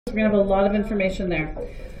We're going to have a lot of information there.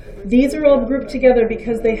 These are all grouped together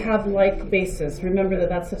because they have like bases. Remember that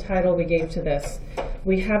that's the title we gave to this.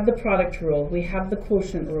 We have the product rule. We have the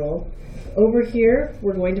quotient rule. Over here,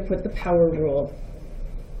 we're going to put the power rule.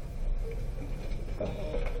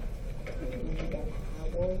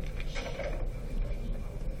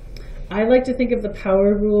 I like to think of the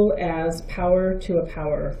power rule as power to a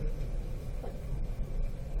power.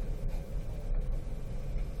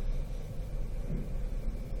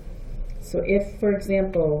 So if, for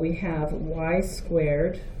example, we have y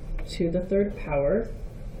squared to the third power,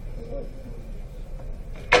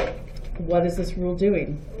 what is this rule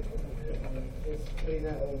doing?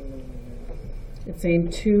 It's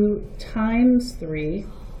saying 2 times 3,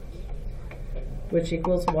 which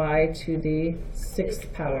equals y to the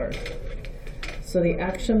 6th power. So the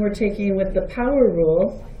action we're taking with the power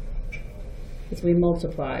rule is we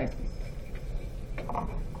multiply.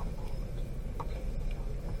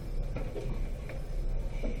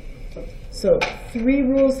 So 3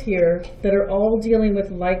 rules here that are all dealing with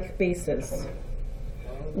like bases.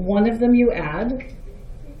 One of them you add,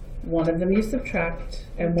 one of them you subtract,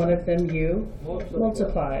 and one of them you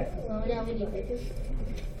multiply. Oh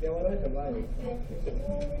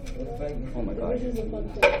my gosh.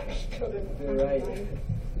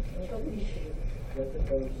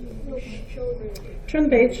 Turn the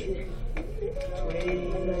page.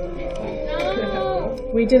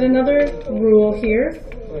 We did another rule here.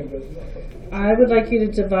 I would like you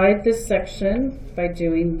to divide this section by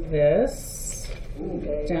doing this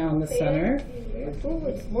down the center. Oh,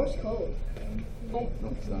 it's Morse code.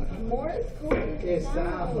 Morse code? Yes,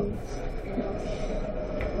 sound.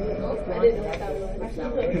 I didn't know what that was.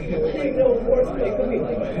 I didn't know Morse code could be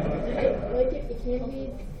like that. Like it can't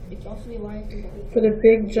be, it's also be lying. Put a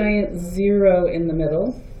big giant 0 in the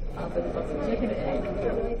middle. Chicken and egg.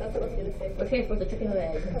 That's what I was going to say. Okay, for the chicken and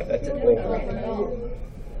egg. That's it.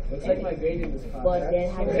 Looks like my grade in this class. But then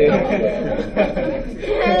how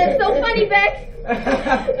That's so funny, Beck!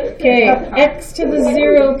 Okay, x to the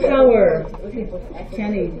 0 power.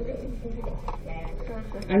 Kenny,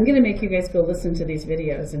 I'm going to make you guys go listen to these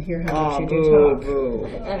videos and hear how much you do talk. Boo.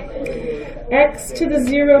 X to the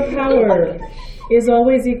 0 power is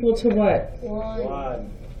always equal to what? 1.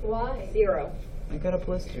 Why? 0. I got a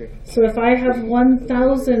blister. So if I have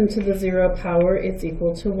 1,000 to the 0 power, it's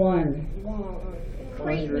equal to 1.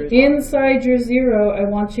 Inside your 0, I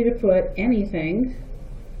want you to put anything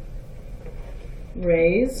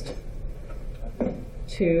raised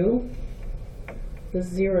to the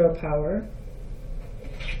 0 power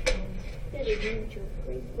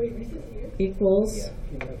equals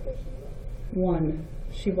 1.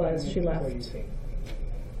 She left.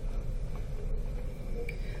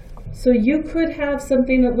 So you could have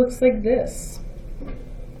something that looks like this.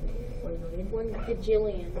 1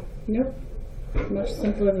 gajillion. Nope. Much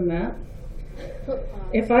simpler than that.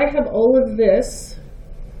 If I have all of this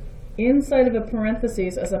inside of a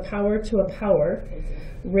parentheses as a power to a power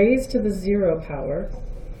raised to the 0 power,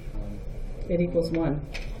 it equals 1.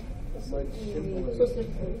 Much simpler. So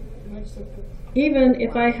simple. Much simpler. Even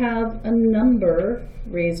if I have a number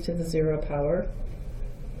raised to the 0 power,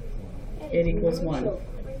 it equals 1. 0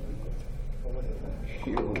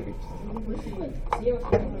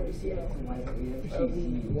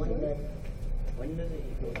 When does it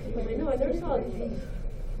equal? Because I know I never saw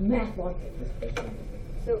math like it.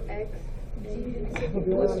 So x.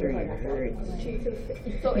 Blister here hurts.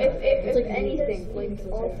 So if anything, like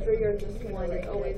all 3 are just 1, it's always